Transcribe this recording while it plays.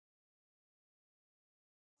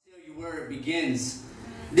Where it begins.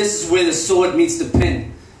 This is where the sword meets the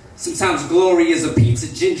pen. Sometimes glory is a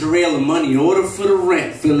pizza, ginger ale, and money. Order for the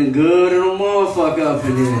rent. Feeling good and a motherfucker up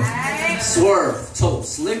in here. Swerve,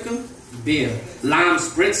 toast, liquor, beer, lime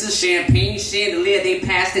spritzer, champagne, chandelier. They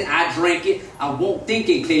passed it, I drank it. I won't think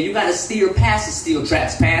it clear. You gotta steer past the steel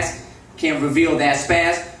traps. Pass, can't reveal that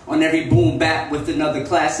spaz. On every boom bap with another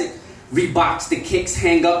classic. Reeboks the kicks,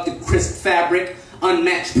 hang up the crisp fabric.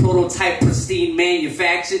 Unmatched prototype, pristine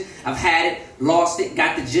manufactured. I've had it, lost it,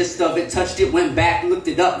 got the gist of it, touched it, went back, looked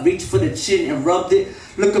it up, reached for the chin and rubbed it.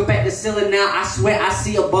 Look up at the ceiling now, I swear I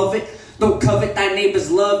see above it. Don't covet thy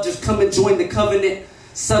neighbor's love, just come and join the covenant.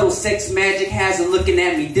 Subtle sex magic has her looking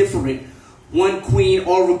at me different. One queen,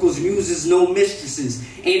 oracles, muses, no mistresses.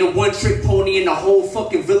 Ain't a one-trick pony in the whole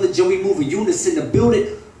fucking village, and we move in unison to build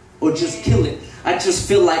it or just kill it. I just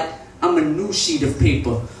feel like I'm a new sheet of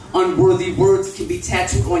paper. Unworthy words can be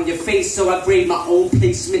tattooed on your face, so I grade my own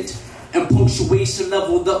placement and punctuation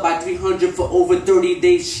leveled up by 300 for over 30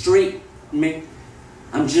 days straight. Man,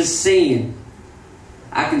 I'm just saying,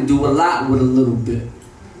 I can do a lot with a little bit.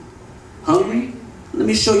 Hungry? Let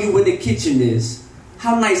me show you where the kitchen is.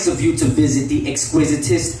 How nice of you to visit the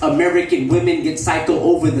exquisitest. American women get psycho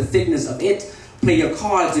over the thickness of it. Play your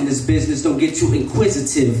cards in this business, don't get too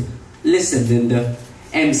inquisitive. Listen, Linda,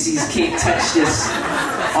 MCs can't touch this.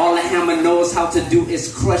 All the hammer knows how to do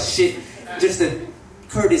is crush shit. Just a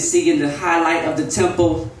courtesy and the highlight of the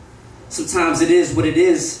tempo. Sometimes it is what it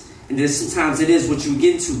is, and then sometimes it is what you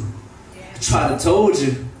get to. I try to told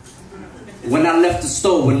you. When I left the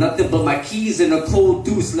store with nothing but my keys and a cold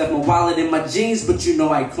deuce, left my wallet in my jeans, but you know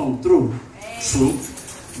I come through. True.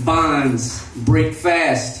 Bonds, break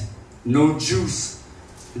fast, no juice.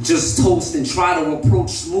 Just toast and try to approach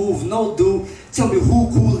smooth. No, dude, tell me who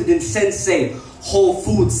cooler than Sensei? Whole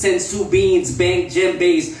food, sensu beans, bang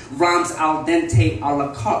djembes, rhymes al dente, a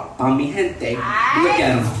la carte, pa mi gente. Look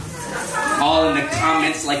at them. All in the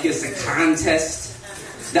comments like it's a contest.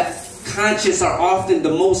 The conscious are often the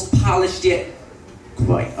most polished, yet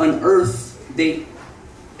quite unearthed. They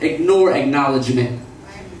ignore acknowledgement.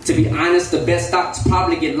 To be honest, the best thoughts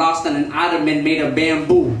probably get lost on an ottoman made of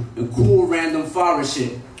bamboo and cool random forest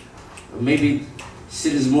shit. Or maybe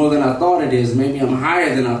shit is more than I thought it is. Maybe I'm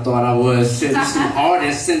higher than I thought I was. Shit, just some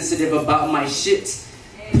artist sensitive about my shit.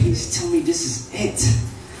 Please tell me this is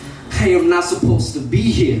it. I am not supposed to be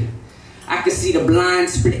here. I can see the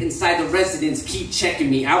blinds split inside the residence. Keep checking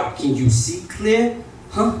me out. Can you see clear?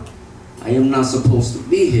 Huh? I am not supposed to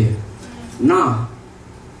be here. Nah.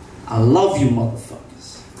 I love you motherfuckers.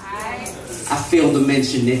 I failed to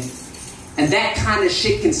mention it. And that kind of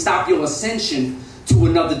shit can stop your ascension to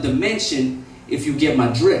another dimension if you get my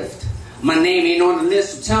drift. My name ain't on the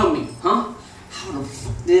list, so tell me, huh? How the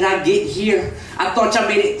fuck did I get here? I thought y'all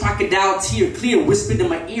made it crocodile tear clear, whispered in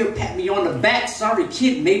my ear, pat me on the back. Sorry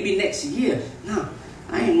kid, maybe next year. Nah,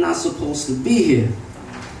 I am not supposed to be here.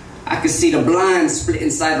 I can see the blinds split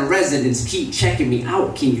inside the residence. Keep checking me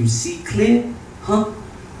out. Can you see clear? Huh?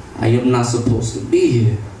 I am not supposed to be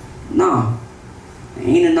here. Nah, there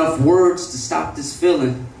ain't enough words to stop this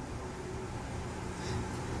feeling.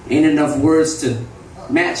 Ain't enough words to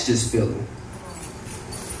match this feeling.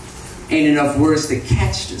 Ain't enough words to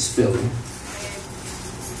catch this feeling.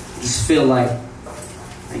 Just feel like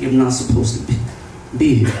I am not supposed to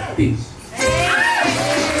be here. Peace.